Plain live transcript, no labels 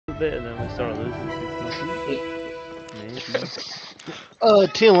bit and then we start losing 15-2. Maybe.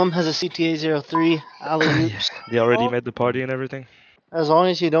 TLM has a CTA-03. Alley They already made the party and everything. As long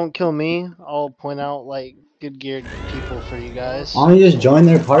as you don't kill me, I'll point out like good geared people for you guys. Why don't you just join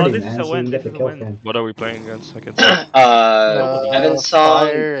their party, this man, is a so you win. can This get the is a kill win. cam. What are we playing against? I can Evan Song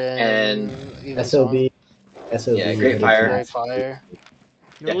Fire and Even SOB. Song. SOB. Yeah, Great Fire. Great Fire.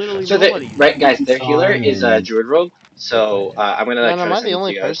 You're Yeah. literally So nobody. right, guys, their healer Song is and- Druid Rogue. So I'm gonna Man, try am to I send the it to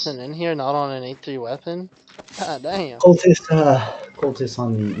only you guys. person in here not on an 8-3 weapon? God damn. Cultist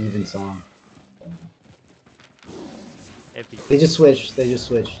on the even song. Epic. They just switched.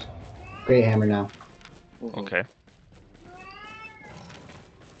 Great hammer now. Okay.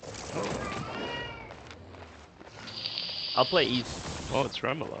 I'll play East. Oh, it's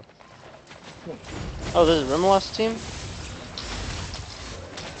Remela. Oh, this is Rimelas' team?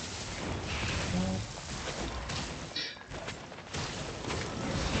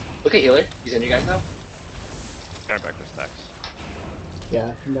 Look at healer. He's in you guys now. Going back for stacks.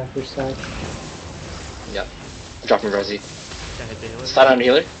 Yeah, come back for stack. Yep. Drop him Resi. Can I hit the healer? Slide on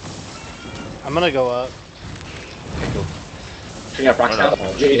healer. I'm gonna go up. Okay, cool. Turn up rocks Oh, down.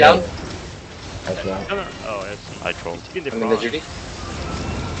 no. Judy down. That's right. No. Oh, it's I trolled. You can I'm in the defrost. Judy.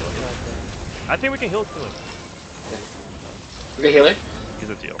 I think we can heal kill him. Look at healer. He's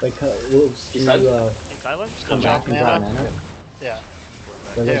a deal. Like, Wolves, He's you done? In silence? come back and drop mana. Yeah.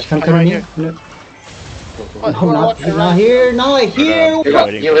 So Yeah, just come come right here. here. No, Cool, cool. What? not here, not here. Here we go.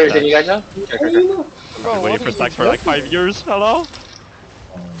 Waiting for Healer's in stacks. you guys now. Okay. Bro, Waiting what for are stacks you for like doing? 5 years. Hello?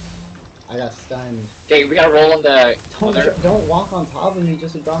 I got stunned. Okay, we gotta roll on the other. Don't walk on top of me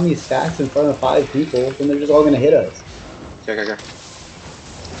just to drop me stacks in front of 5 people. Then they're just all gonna hit us. Okay.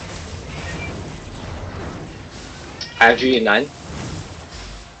 I have Judy in 9.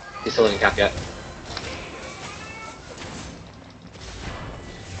 He's still in cap yet.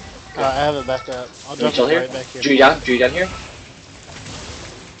 I have it back up. I'll Can we drop chill it here? right back here. Judy down? Judy down here?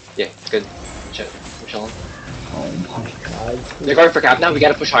 Yeah, good. Shit, we're chilling. Oh my god. They're going for cap now, we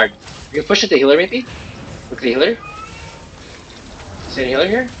gotta push hard. We can push at the healer maybe? Look at the healer. See any healer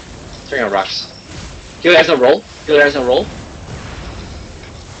here? Throwing on rocks. Healer has no roll. Healer has no roll.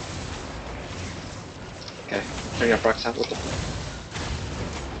 Okay, turning off rocks now. What the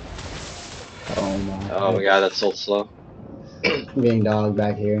Oh my. Oh my god, that's so slow. I'm getting dogged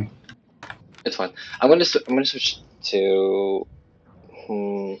back here. It's fine. I'm gonna switch to.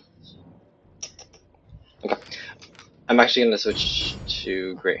 Okay. I'm actually gonna switch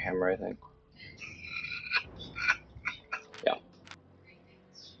to Great Hammer, I think. Yeah.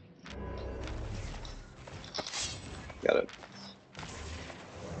 Got it.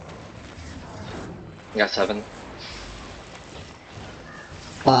 Got 7.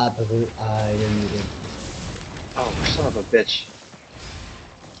 I didn't need it. Oh, son of a bitch.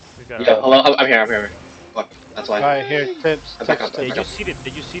 We got Yeah, hello, I'm here. Fuck, that's why. Alright, here, tips. I'm back up. Did you seed it?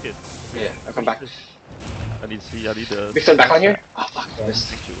 Did you seed it? Yeah, I'll come back. I need to. Big Sun back on here? Oh fuck, I missed.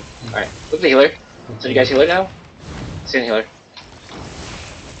 Thank you. Alright, look at the healer. So you guys healer now? See the healer.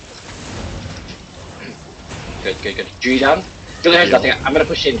 Good. Judy down. Healer has nothing. I'm gonna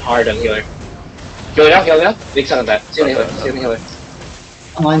push in hard on healer. Healer down. Big Sun on that. See the healer.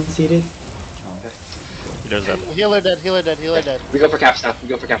 Line seated. He does that. Healer dead. We go for caps now. We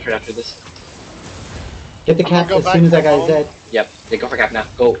go for caps right after this. Get the I'm gonna cap go as back soon as that to guy's home. dead. Yep, they go for cap now.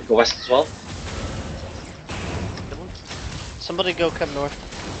 Go west as well. Somebody go come north.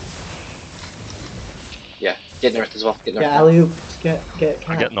 Yeah, get north as well. Get north. Yeah, alley oop. Get cap.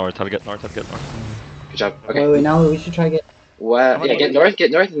 I'll get north. Good job. Okay. Wait, now we should try to get. Well, yeah, get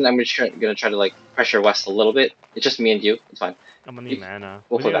north, and I'm just gonna try to like pressure west a little bit. It's just me and you. It's fine. I'm gonna need mana.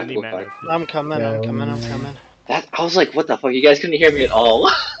 We'll We're play gonna back, need we'll mana. I'm coming. That I was like, what the fuck? You guys couldn't hear me at all.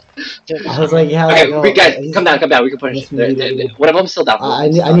 I was like, yeah. Okay, no, guys, come down. We can push. One of them's still down. I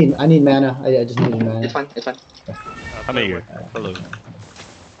need mana. I just need mana. It's fine. I'm here. Hello.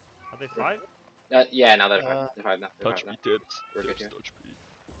 Are they 5? Yeah, now they're fine. They're 5 now. Touch me, tits. We're good here. Touch me.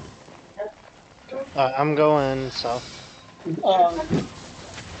 I'm going south.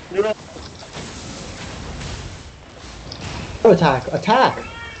 Attack!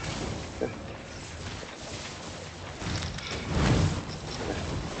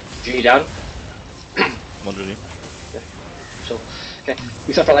 G down. I'm under you. So, okay.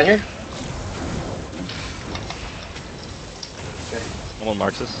 We start front line here. I'm on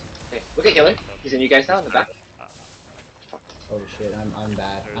Marxist. Okay, look at healer. He's in you guys now in the back. Fuck. Oh shit, I'm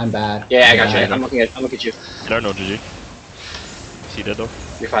bad. Yeah, I got you. I'm looking at you. I don't know, GG. See that though?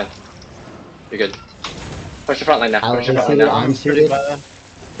 You're fine. You're good. Push the front line now. I'm suited.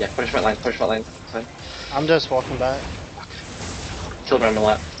 Yeah, push front line. It's fine. I'm just walking back. Killed him a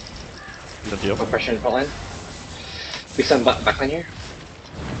lot. He's on deal. Put pressure in front line. Big Sun back line here.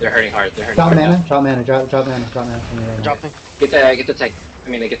 They're hurting hard. They're hurting Drop hard now. mana, drop mana, drop mana, drop mana from your Dropping. Get the tank. I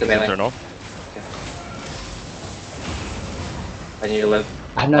mean, get the melee. Internal. I need to live.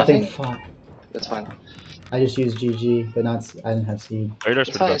 I have nothing. Nothing? Fuck. That's fine. I just used GG, but not. I didn't have seed. Raiders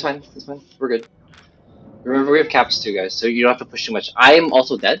It's pretty fine. bad. It's fine. It's fine. We're good. Remember, we have caps too, guys, so you don't have to push too much. I am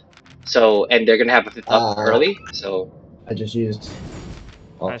also dead, so and they're gonna have a fifth up early, so I just used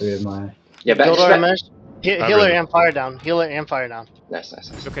all Nice. 3 of my. yeah. Back, just Gildor back. and Mesh. I Healer really- and fire down. Healer and fire down. Nice,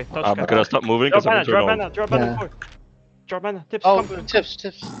 nice, nice. Okay, touch could I stop moving? Because Drop I'm mana, drop internal. mana, drop mana Yeah. forward. Drop mana, tips, Oh, come. tips.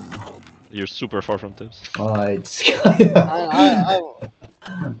 You're super far from tips. Oh, it's.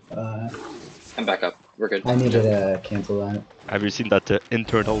 I'm back up. We're good. I needed to cancel that. Have you seen that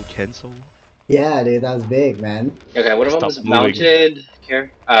internal cancel? Yeah, dude, that was big, man. Okay, one of them Stop is moving. mounted.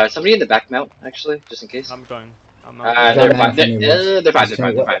 Care. Somebody in the back mount actually, just in case. I'm going. I'm not. They're Drop fine. mana from me, They're fine. Just They're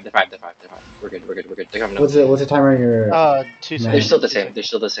fine. what- They're fine. They're fine. They're fine. We're good. We're good. We're good. They're coming up. What's the timer on your? 2 Man. They're seconds. still the same. They're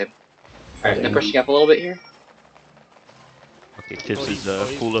still the same. All right, they're pushing up a little bit here. Okay, tips is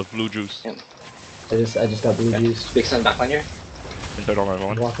full of blue juice. I just got blue Yeah. juice. Big Sun backline here. Internal on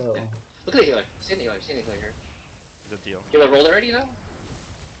one. Walk out. Yeah. Look at the healer. See the healer. See the healer here. He's on deal. Healer rolled already now.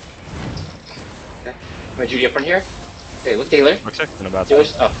 Okay. My Judy up front here. Okay, look at the healer. Looks like in a bad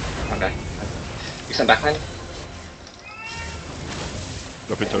Healers. spot. Oh, okay. Big Sun backline.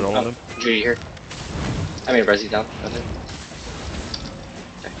 Drop internal on them. Judy here. I mean, Resi down. That's it.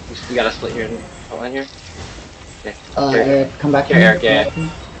 Okay. We got a split here in front line here. Okay. Here. Eric, come back Here, here. Eric, yeah. Come back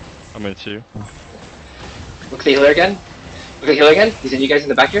here. I'm into you. Look at the healer again. Look at the healer again. He's in you guys in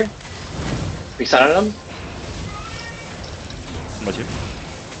the back here. Big Sun on him. I'm with you.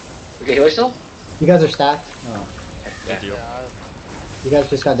 Look at healer still. You guys are stacked. Oh, Okay. Yeah. Yeah. Deal. Yeah, you guys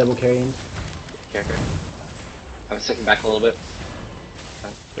just got double carrying. Okay. I'm sticking back a little bit.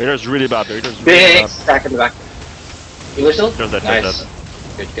 Raiders really bad. Raiders really Big bad. stack in the back. Healer still? There's that, Nice.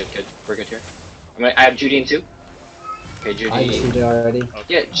 there's Good. We're good here. I have Judy in too. Okay, Judy. I received it already.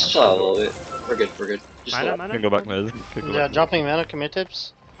 Yeah, just chill out a little bit. We're good. Just Mana, chill. mana. Can go back mid. Can go yeah, back. dropping mana, commit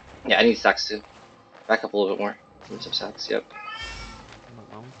tips. Yeah, I need stacks too. Back up a little bit more. Need some stacks. Yep.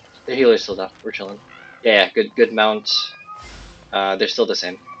 Their healer's still down. We're chilling. Yeah, good mount. They're still the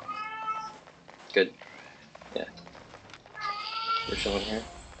same. Good. Yeah. We're chilling here.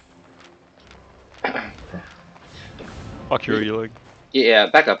 Fuck your healing. Yeah,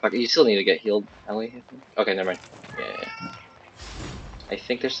 back up. You still need to get healed, Ellie. I think. Okay, never mind. Yeah. I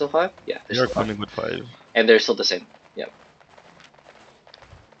think there's still 5? Yeah, there's You're still 5. coming with 5. And they're still the same. Yep.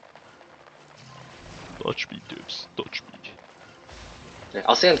 Touch me, tips. Touch me. Yeah,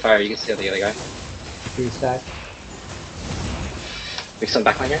 I'll stay on fire. You can stay on the other guy. 3 stack. Make some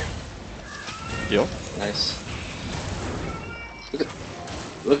backline here. Deal. Nice.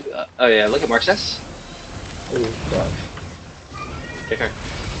 Oh yeah, look at Mark's S. Oh, fuck. Take her.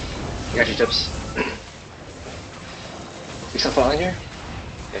 I got your tips. Make some frontline here.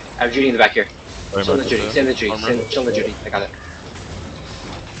 Okay, I have Judy in the back here. Very Chill on the much Judy. with Stay on the Judy. armor. Chill on the Judy. I got it.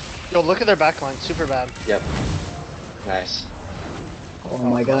 Yo, look at their backline. Super bad. Yep. Nice. Oh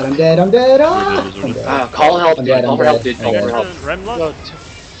my god, I'm dead. I'm dead. Ah! Reserve, I'm reserve. dead. Call help, I'm dude. dead, Call I'm for help, dead, dude. Call I'm for dead. help. Remla. Yo,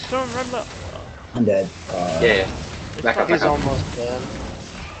 Storm Remla. I'm dead. Yeah. Back up, he's back up. almost dead.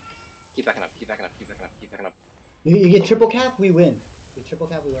 Keep backing up. Keep backing up. Keep backing up. Keep backing up. You get triple cap, we win. You triple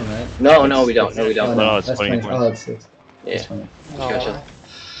cap, we win, right? No, we don't. No, we Oh, don't. No, it's that's 20 20. Oh, it's 6. Yeah. It's 20. Chill, chill.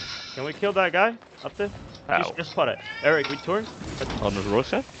 Can we kill that guy up there? Ow. Just spot it. Eric, we turn. On the road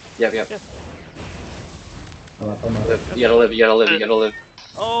set? Yep, yep. I'm up, I'm up. Live. You gotta live. You gotta live. You gotta live.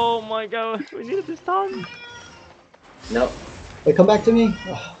 Oh my god, we needed this time. No. Wait, come back to me.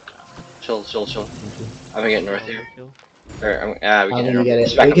 Oh, Chill. I'm gonna get north here. Kill. Or, we how can do get we north. get it?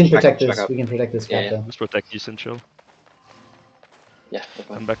 Just back We up, can just back protect up, just this. back up. We can protect this Yeah, cap, though. Just protect East and chill. Yeah. no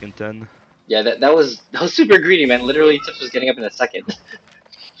problem. I'm back in 10. Yeah, that was super greedy, man. Literally, Tips was getting up in a second.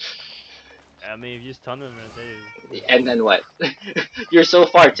 I mean, if you stun him right there, And then what? You're so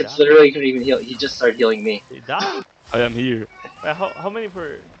far. Tips literally couldn't even heal. He just started healing me. he died. I am here. Wait, how many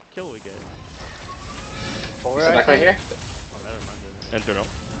per kill we get? 4, So I back right think. here. Oh, never mind. then. Internal.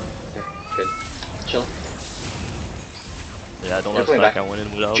 Good. Chill. Yeah, I don't Yeah, have coming stack. back. I went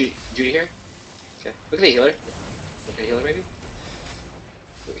in without. Judy here. Okay. Look at the healer. Look at the healer, maybe.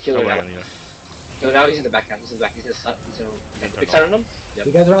 Healer I'm now. back in here. No, now he's in the back now. He's in the back. He's gonna he's gonna big stun on him. Yep.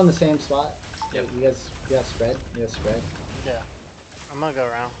 You guys are on the same spot. Yep. You guys spread. You guys spread. Yeah. I'm gonna go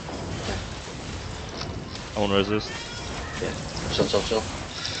around. I won't resist. Chill.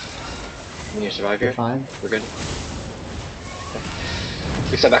 When you survive You're here, fine. we're good.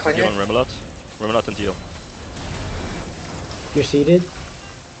 Big step back line Give here. on Remolat. Remolat and deal. You're seated.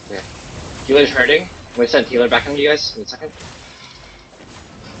 Healer's hurting. I'm gonna send healer back on you guys in a second.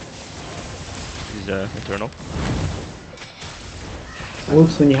 He's eternal.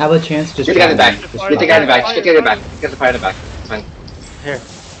 Whoops, when you have a chance, just Get the guy in the try, back. man. Just Get the try. guy in the back. Get the guy in the back. Get the fire in the back. It's fine. Here.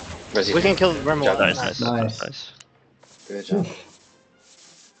 Where's he? We can kill Rimmer. Nice, Nice, Nice. nice, Nice. nice. Good job.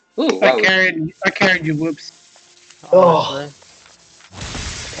 Ooh, wow. I carried you, whoops. Oh. Honestly.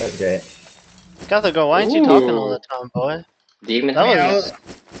 That's great. Gotta why ain't you talking all Ooh. the time, boy? Demon. That Yeah, was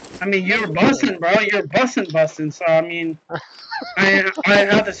I mean, you're busting, bro. You're busting. So I mean, I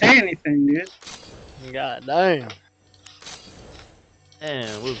didn't have to say anything, dude. god damn.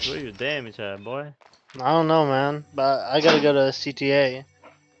 Damn, Whoops, where your damage at, boy? I don't know, man, but I gotta go to CTA.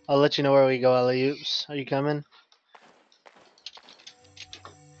 I'll let you know where we go, alley-oops. Are you coming?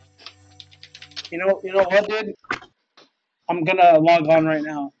 You know what, dude? I'm gonna log on right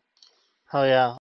now. Hell yeah.